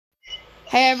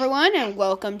Hey everyone, and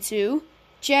welcome to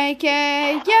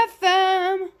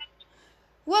JKFM.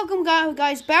 Welcome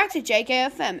guys back to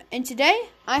JKFM. And today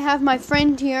I have my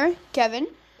friend here, Kevin,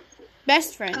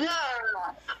 best friend,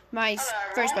 my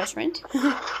first best friend.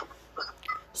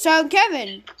 So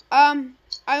Kevin, I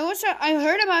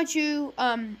heard about you.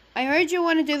 I heard you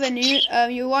want to do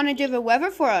the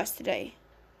weather for us today.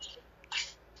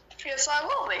 Yes, I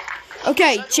will be.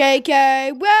 Okay,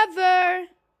 JK weather.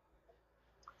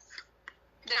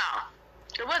 Now,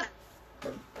 the weather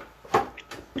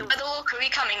will be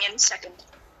coming in a second.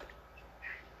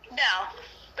 Now,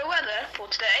 the weather for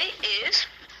today is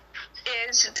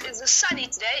a sunny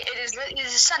today. It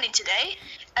is sunny today,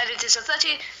 and it is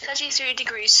 33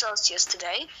 degrees Celsius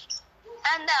today.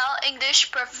 And now English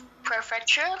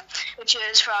prefecture, which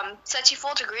is from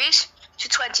 34 degrees to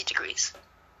 20 degrees.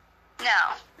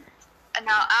 Now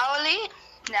hourly.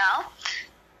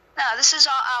 Now, this is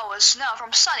our hours. Now,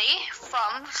 from sunny,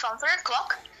 from 3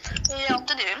 o'clock in the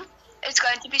afternoon, it's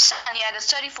going to be sunny at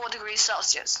 34 degrees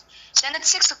Celsius. Then at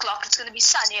 6 o'clock, it's going to be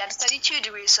sunny at 32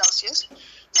 degrees Celsius.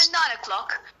 Then 9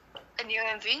 o'clock in the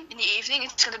evening,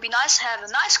 it's going to be nice to have a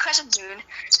nice crescent moon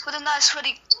with a nice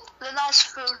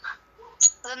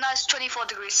 24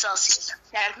 degrees Celsius.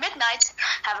 Now, at midnight,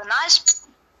 have a nice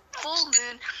full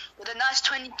moon with a nice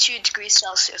 22 degrees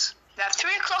Celsius. Now, at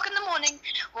 3 o'clock in the morning,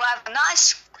 we'll have a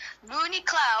nice moony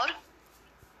cloud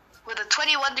with a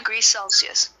 21 degrees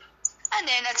Celsius. And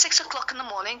then at 6 o'clock in the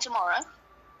morning tomorrow,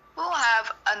 we'll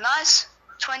have a nice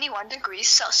 21 degrees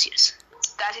Celsius.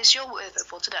 That is your weather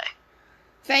for today.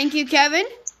 Thank you, Kevin.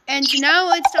 And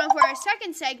now it's time for our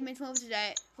second segment for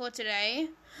today.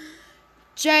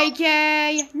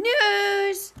 JK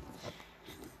News.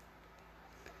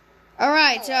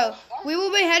 Alright, so we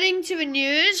will be heading to the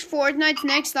news, Fortnite's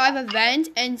next live event,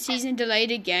 and season delayed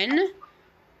again.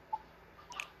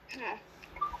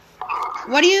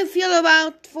 What do you feel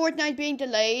about Fortnite being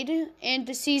delayed and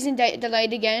the season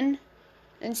delayed again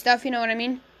and stuff, you know what I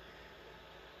mean?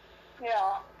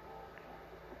 Yeah,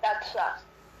 that sucks.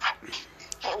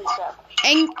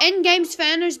 Endgame's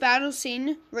Fanners battle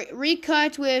scene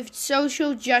recut with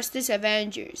social justice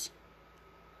Avengers.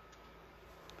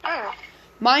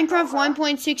 Minecraft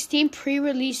 1.16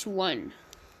 pre-release 1.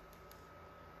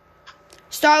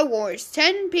 Star Wars,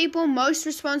 10 people most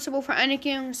responsible for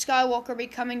Anakin Skywalker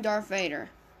becoming Darth Vader.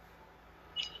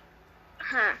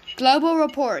 Global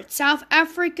report, South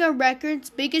Africa records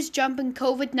biggest jump in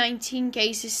COVID-19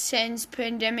 cases since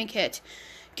pandemic hit.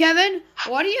 Kevin,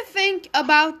 what do you think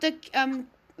about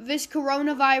this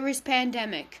coronavirus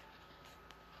pandemic?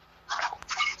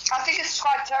 I think it's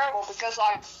quite terrible because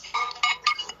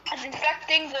it's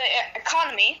infecting the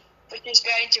economy, which is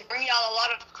going to bring out a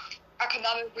lot of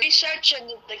economic research,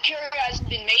 and the cure hasn't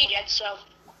been made yet, so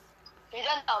we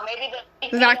don't know. Maybe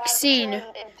the vaccine.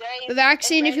 The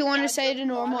vaccine, if you want to say it in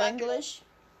normal English.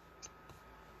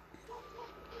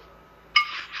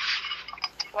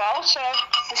 Well, so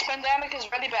this pandemic is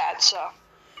really bad, so.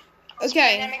 This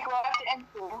Okay. pandemic will have to end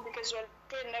soon because we're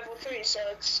in level 3, so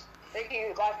it's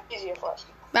making life easier for us.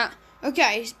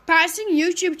 Okay, surprising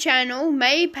YouTube channel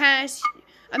may pass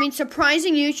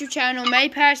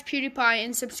PewDiePie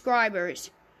in subscribers.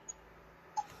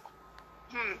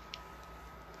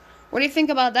 What do you think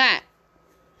about that?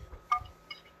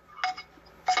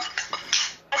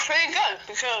 That's pretty good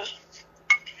because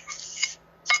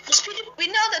we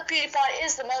know that PewDiePie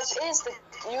is the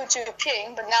YouTube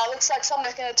king, but now it looks like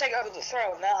someone's gonna take over the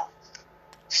throne now.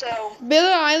 So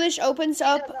Billie Eilish opens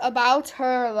up about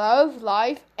her love,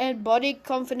 life, and body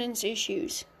confidence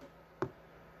issues.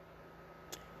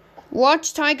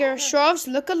 Watch Tiger Shroff's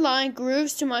look-alike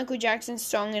grooves to Michael Jackson's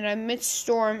song in amidst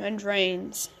storm and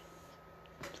rains.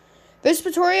 This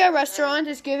Victoria restaurant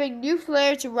is giving new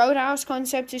flair to Roadhouse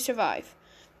concept to survive.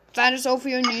 That is all for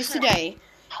your news today.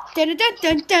 Dun, dun,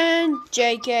 dun, dun,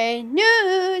 JK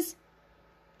News.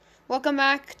 Welcome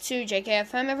back to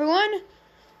JKFM, everyone.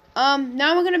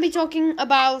 Now we're going to be talking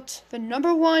about the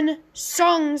 /1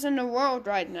 songs in the world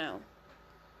right now.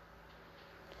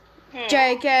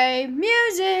 JK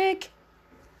Music.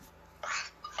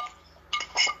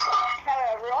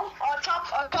 hello everyone. Our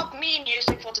top me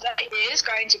music for today is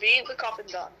going to be The Coffin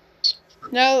Dance.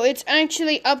 No, it's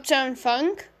actually Uptown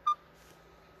Funk.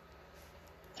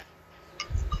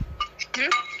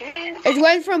 It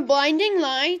went from Blinding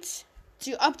Lights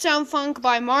to Uptown Funk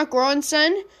by Mark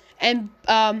Ronson and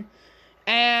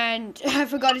I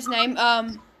forgot his name,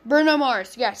 Bruno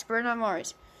Mars. Yes, Bruno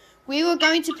Mars. We were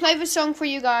going to play the song for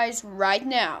you guys right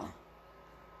now.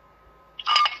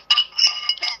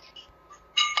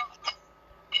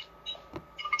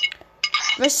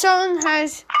 The song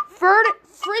has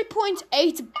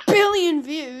 3.8 billion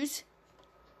views.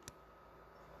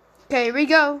 Okay, here we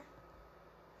go.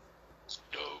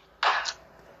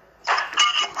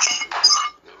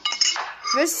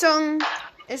 This song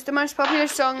is the most popular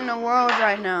song in the world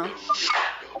right now.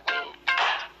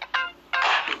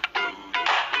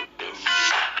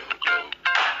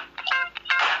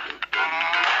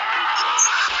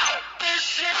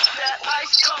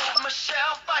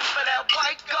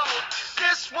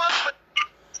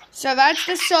 So that's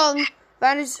the song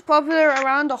that is popular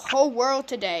around the whole world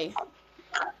today.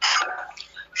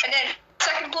 And then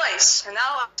second place, and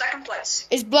now second place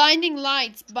is Blinding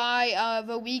Lights by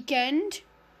The Weeknd.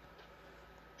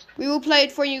 We will play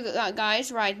it for you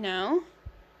guys right now.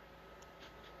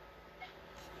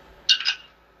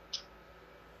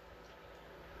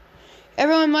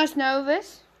 Everyone must know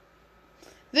this.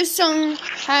 This song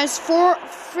has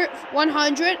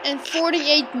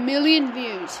 148 million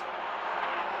views.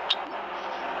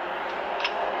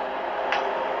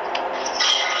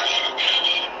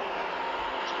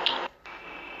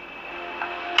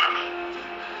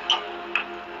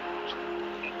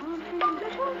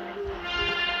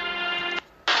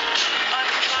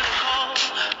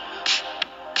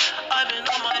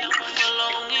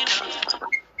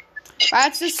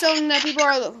 That's the song that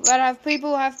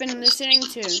people have been listening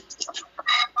to.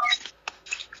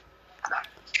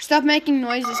 Stop making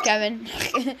noises, Kevin.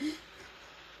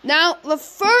 Now, the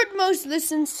third most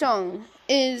listened song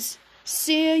is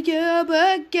 "See You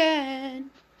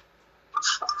Again."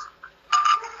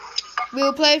 We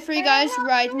will play it for you guys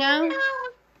right now.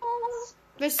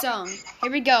 This song.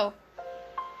 Here we go.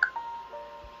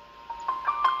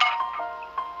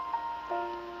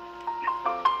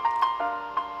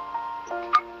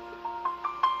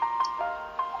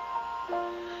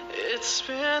 It's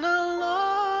been a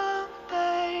long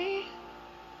day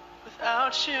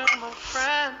without you, my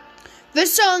friend.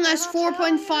 This song has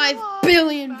 4.5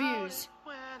 billion views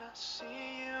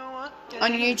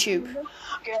on YouTube.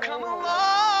 Come a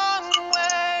long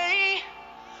way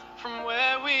from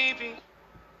where we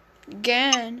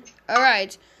began.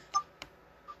 Alright.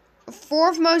 The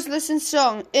fourth most listened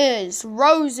song is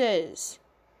Roses.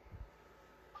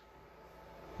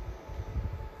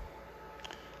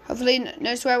 Hopefully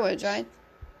no swear words, right?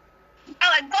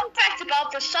 Oh, and fun fact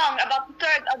about the song, about the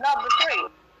number three.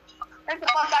 I think the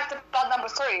fun fact about number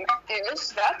three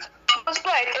is that it was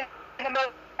played in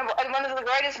one of the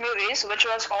greatest movies, which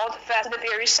was called Fast and the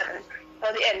Furious 7.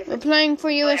 At the end. We're playing for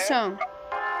you a song.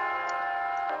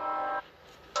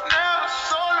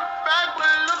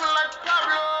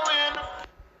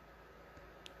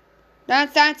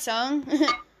 That's that song.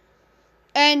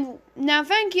 And now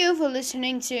thank you for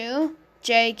listening to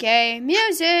JK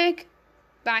Music.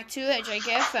 Back to it,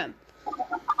 JKFM.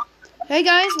 Hey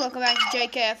guys, welcome back to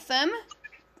JKFM.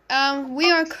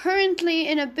 We are currently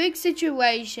in a big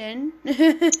situation.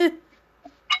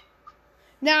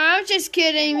 No, I'm just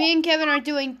kidding. Me and Kevin are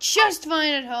doing just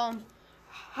fine at home.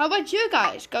 How about you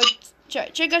guys? Go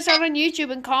check us out on YouTube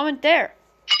and comment there.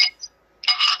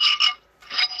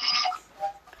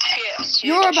 Yes.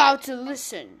 You're about to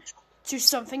listen to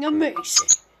something amazing.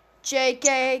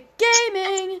 JK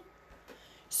Gaming.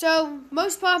 So,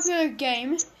 most popular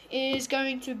game is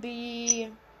going to be...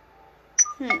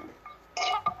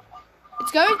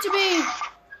 It's going to be...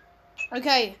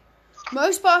 Okay.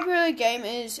 Most popular game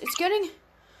is...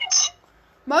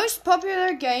 Most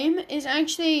popular game is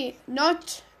actually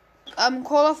not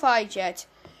qualified yet.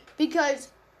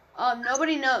 Because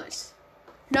nobody knows.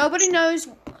 Nobody knows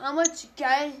how much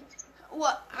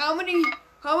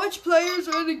how much players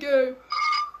are in the game.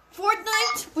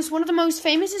 Fortnite was one of the most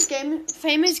famous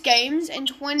games in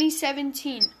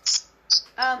 2017.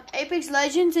 Apex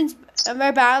Legends and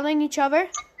they're battling each other,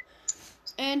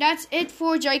 and that's it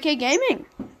for JK Gaming.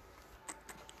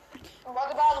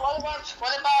 What about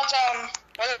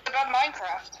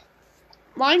Minecraft?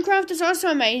 Minecraft is also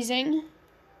amazing.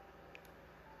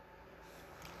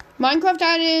 Minecraft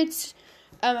had its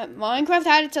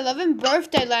 11th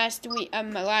birthday last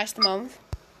month.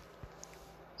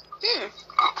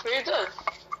 Pretty good.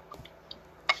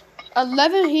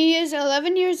 11. He is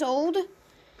 11 years old.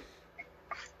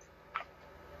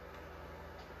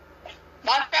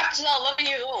 Minecraft is now 11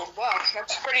 years old. Wow,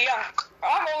 that's pretty young.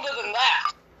 I'm older than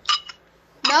that.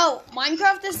 No,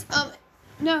 Minecraft is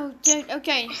no.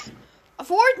 Okay,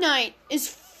 Fortnite is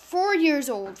 4 years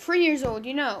old. 3 years old,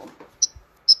 you know.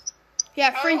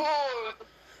 Yeah,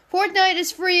 Fortnite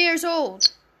is 3 years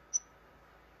old.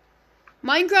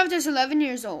 Minecraft is 11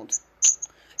 years old.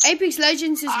 Apex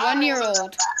Legends is 1 year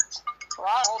old. Well,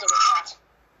 I'm older than that.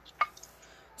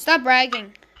 Stop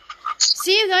bragging.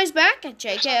 See you guys back at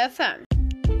JKFM.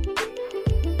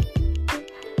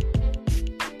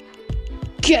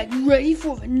 Get ready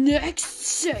for the next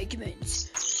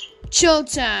segment. Chill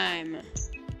time.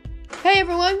 Hey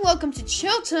everyone, welcome to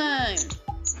Chill Time.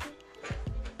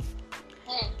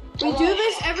 We do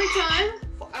this every time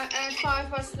at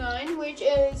 9:05, which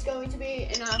is going to be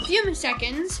in a few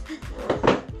seconds.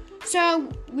 So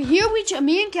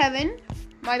me and Kevin,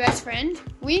 my best friend,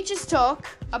 we just talk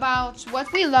about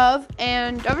what we love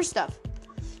and other stuff.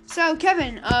 So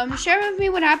Kevin, share with me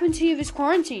what happened to you this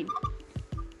quarantine.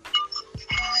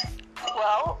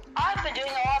 Well, I've been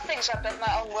doing a lot of things. I built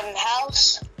my own wooden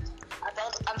house.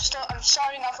 I'm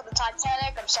starting off with the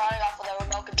Titanic. I'm starting off with a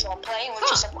remote control plane,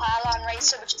 which is a pylon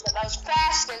racer, which is the most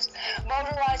fastest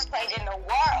motorized plane in the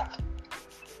world.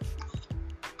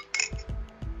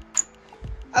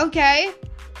 Okay.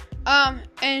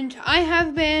 And I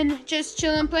have been just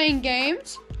chilling playing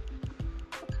games.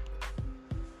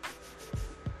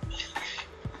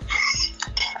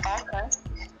 Okay.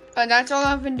 That's all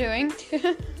I've been doing.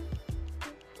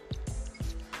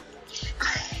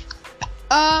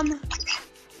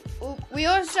 We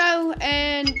also,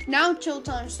 and now Chill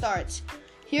Time starts.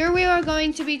 Here we are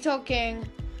going to be talking,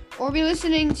 or be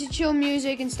listening to chill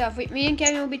music and stuff. Me and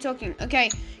Kevin will be talking.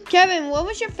 Okay, Kevin, what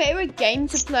was your favorite game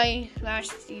to play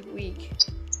last week?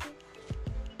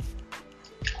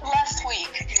 Last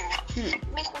week?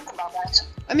 Let me think about that.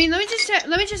 I mean, let me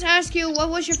just ask you, what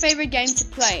was your favorite game to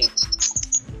play?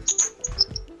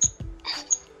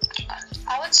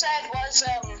 I would say it was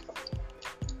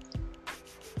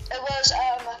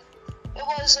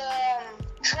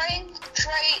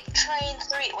Train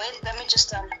 3. Wait, let me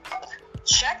just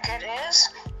check. It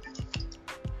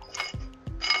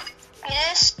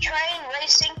is Train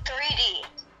Racing 3D.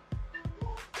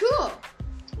 Cool.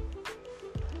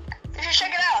 You should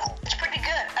check it out. It's pretty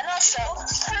good. And also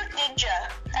Fruit Ninja,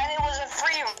 and it was a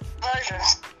free version.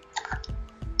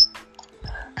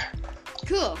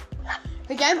 Cool.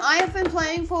 The game I have been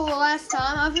playing for the last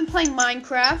time, I've been playing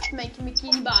Minecraft, making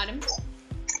Bikini Bottom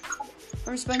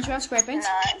from SpongeBob SquarePants.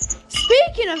 Nice.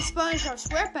 Speaking of SpongeBob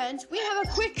SquarePants, we have a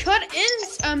quick cut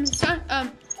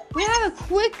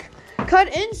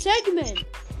in segment.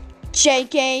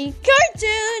 JK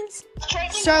Cartoons.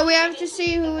 So we have to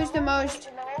see who is the most.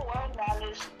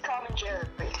 Tom and Jerry.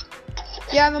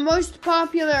 Yeah, the most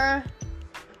popular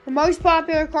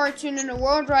cartoon in the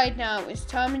world right now is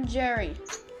Tom and Jerry.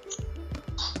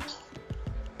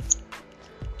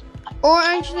 Or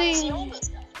actually,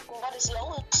 What is the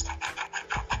oldest?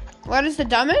 what is the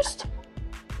dumbest?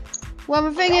 Well,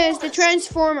 the thing is, the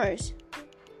Transformers.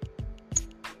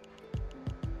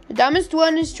 The dumbest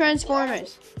one is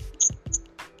Transformers.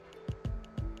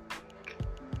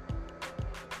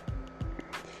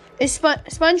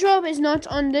 SpongeBob is not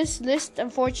on this list,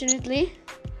 unfortunately.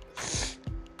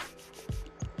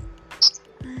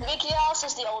 Mickey Mouse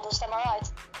is the oldest, am I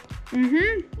right?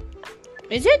 Mm-hmm.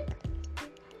 Is it?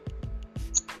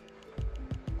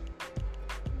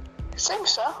 I think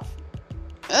so.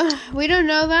 We don't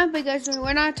know that because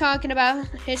we're not talking about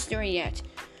history yet.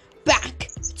 Back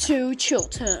to Chill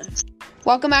Time.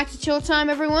 Welcome back to Chill Time,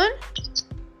 everyone.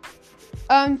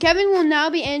 Kevin will now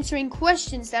be answering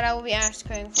questions that I will be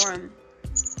asking for him.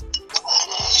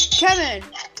 Kevin,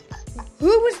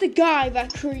 who was the guy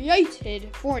that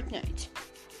created Fortnite?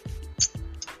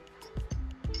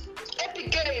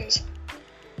 Epic Games.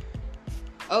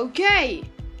 Okay,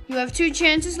 you have 2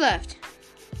 chances left.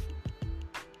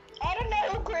 I don't know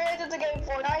who created the game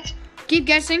Fortnite. Keep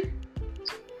guessing.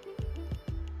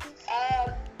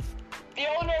 The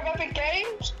owner of Epic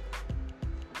Games?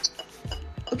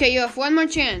 Okay, you have 1 more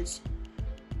chance.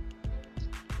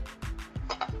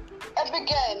 Epic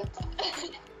Games.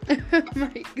 Oh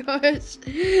my gosh.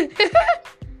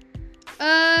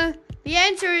 The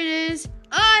answer is,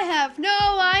 I have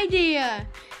no idea.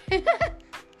 Epic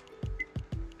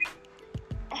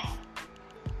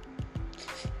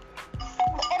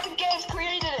Games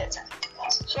created it.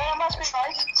 So I must be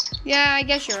right. Yeah, I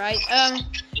guess you're right.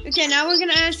 Okay, now we're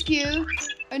gonna ask you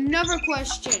another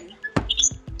question.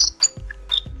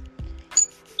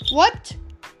 What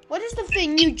is the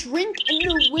thing you drink in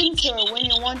the winter when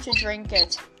you want to drink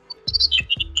it?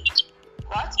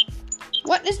 What?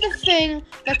 What is the thing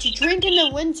that you drink in the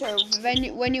winter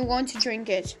when you want to drink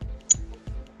it?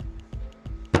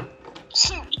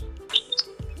 Soup.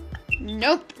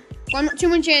 Nope. 2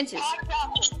 more chances. Hot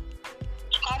chocolate.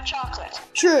 Hot chocolate.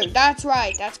 True, that's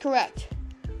right. That's correct.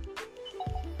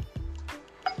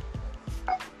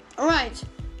 Alright,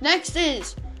 next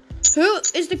is, who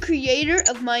is the creator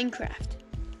of Minecraft?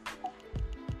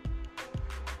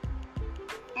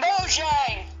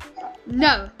 Mojang.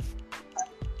 No.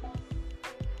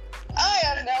 I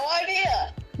have no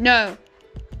idea. No.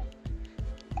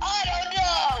 I don't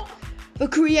know. The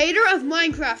creator of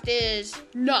Minecraft is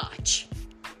Notch.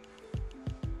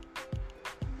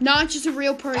 Notch is a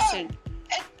real person.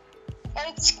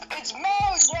 It's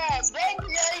Mojang. They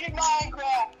created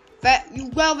Minecraft.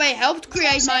 They helped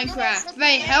create Minecraft.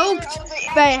 They helped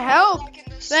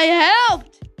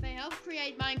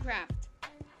create Minecraft.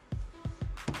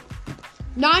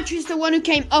 Notch is the one who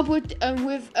came up with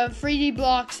 3D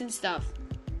blocks and stuff.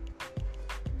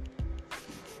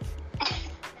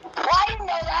 I didn't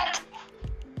know that.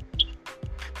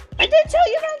 I did tell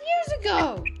you that years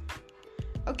ago.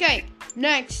 Okay,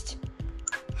 next.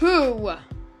 Who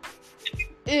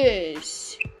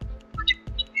is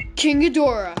King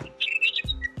Ghidorah?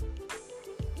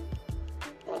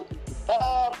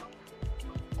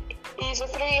 He's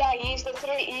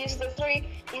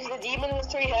the demon with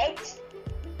 3 heads.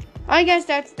 I guess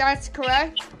that's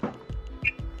correct.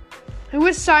 Who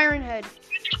is Siren Head?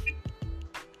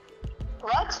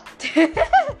 What?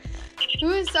 Who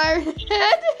is Siren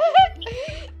Head?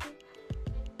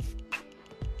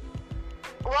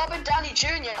 Robert Downey Jr.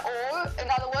 or, in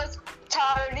other words,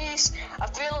 Tyrese. I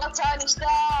feel like Tony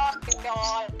Stark.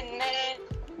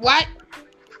 What?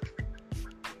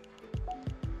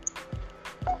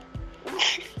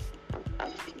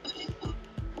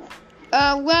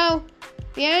 Well,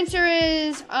 the answer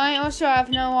is I also have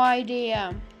no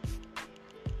idea.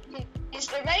 He's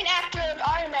the main actor of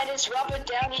Iron Man is Robert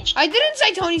Downey Jr. I didn't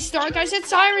say Tony Stark, I said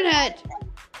Siren Head.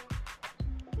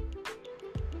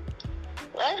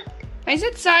 What? I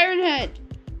said Siren Head.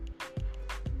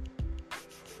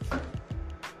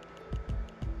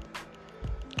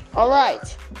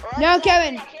 Alright. Now,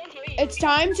 Kevin, it's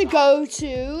time to go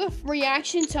to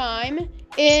reaction time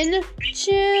in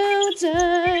Chill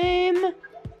Time.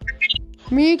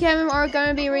 Me and Kevin are going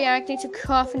to be reacting to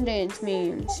Coffin Dance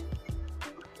memes.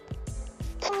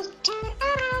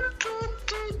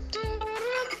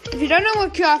 If you don't know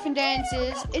what Coffin Dance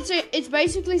is, it's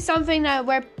basically something that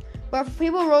where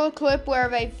people roll a clip where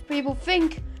people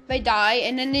think they die,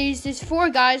 and then there's these 4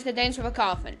 guys that dance with a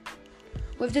coffin.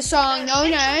 With the song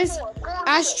known as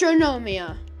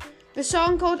Astronomia. The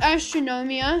song called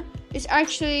Astronomia is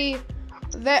actually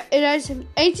it has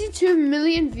 82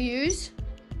 million views.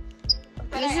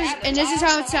 And this is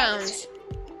how it sounds.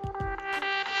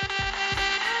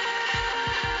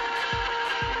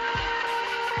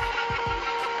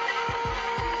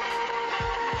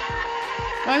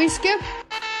 Let me skip.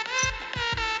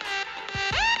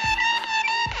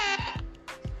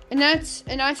 And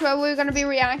that's what we're gonna be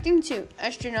reacting to,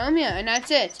 Astronomia, and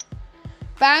that's it.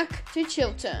 Back to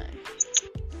Chill Time.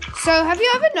 So, have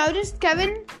you ever noticed,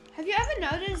 Kevin? Have you ever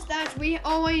noticed that we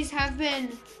always have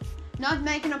been not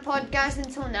making a podcast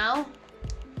until now?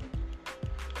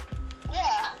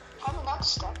 Yeah, I'm about to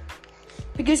stop.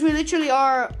 Because we literally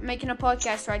are making a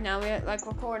podcast right now. We're like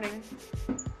recording.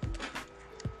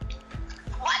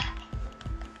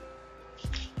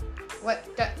 What?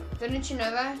 Didn't you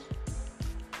know that?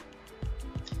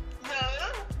 No,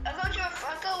 I thought you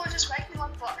were just making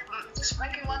one for fun.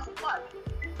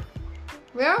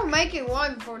 We are making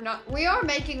one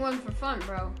for fun,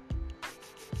 bro.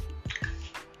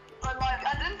 But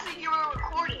I didn't think you were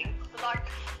recording.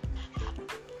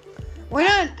 We're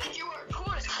not. I think you were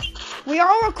recording. We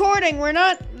are recording. We're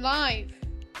not live.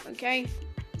 Okay.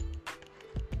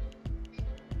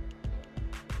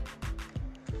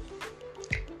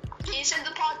 Can you send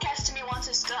the podcast to me once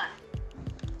it's done?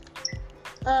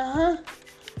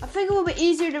 I think it will be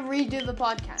easier to redo the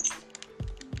podcast.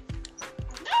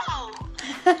 No.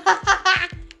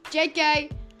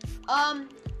 JK.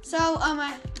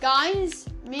 Guys,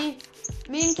 me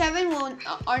and Kevin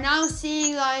are now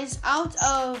seeing you guys out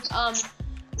of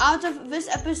this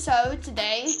episode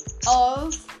today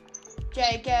of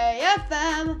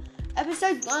JKFM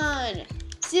episode 1.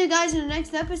 See you guys in the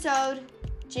next episode.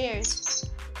 Cheers.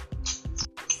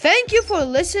 Thank you for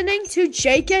listening to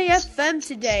JKFM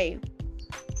today.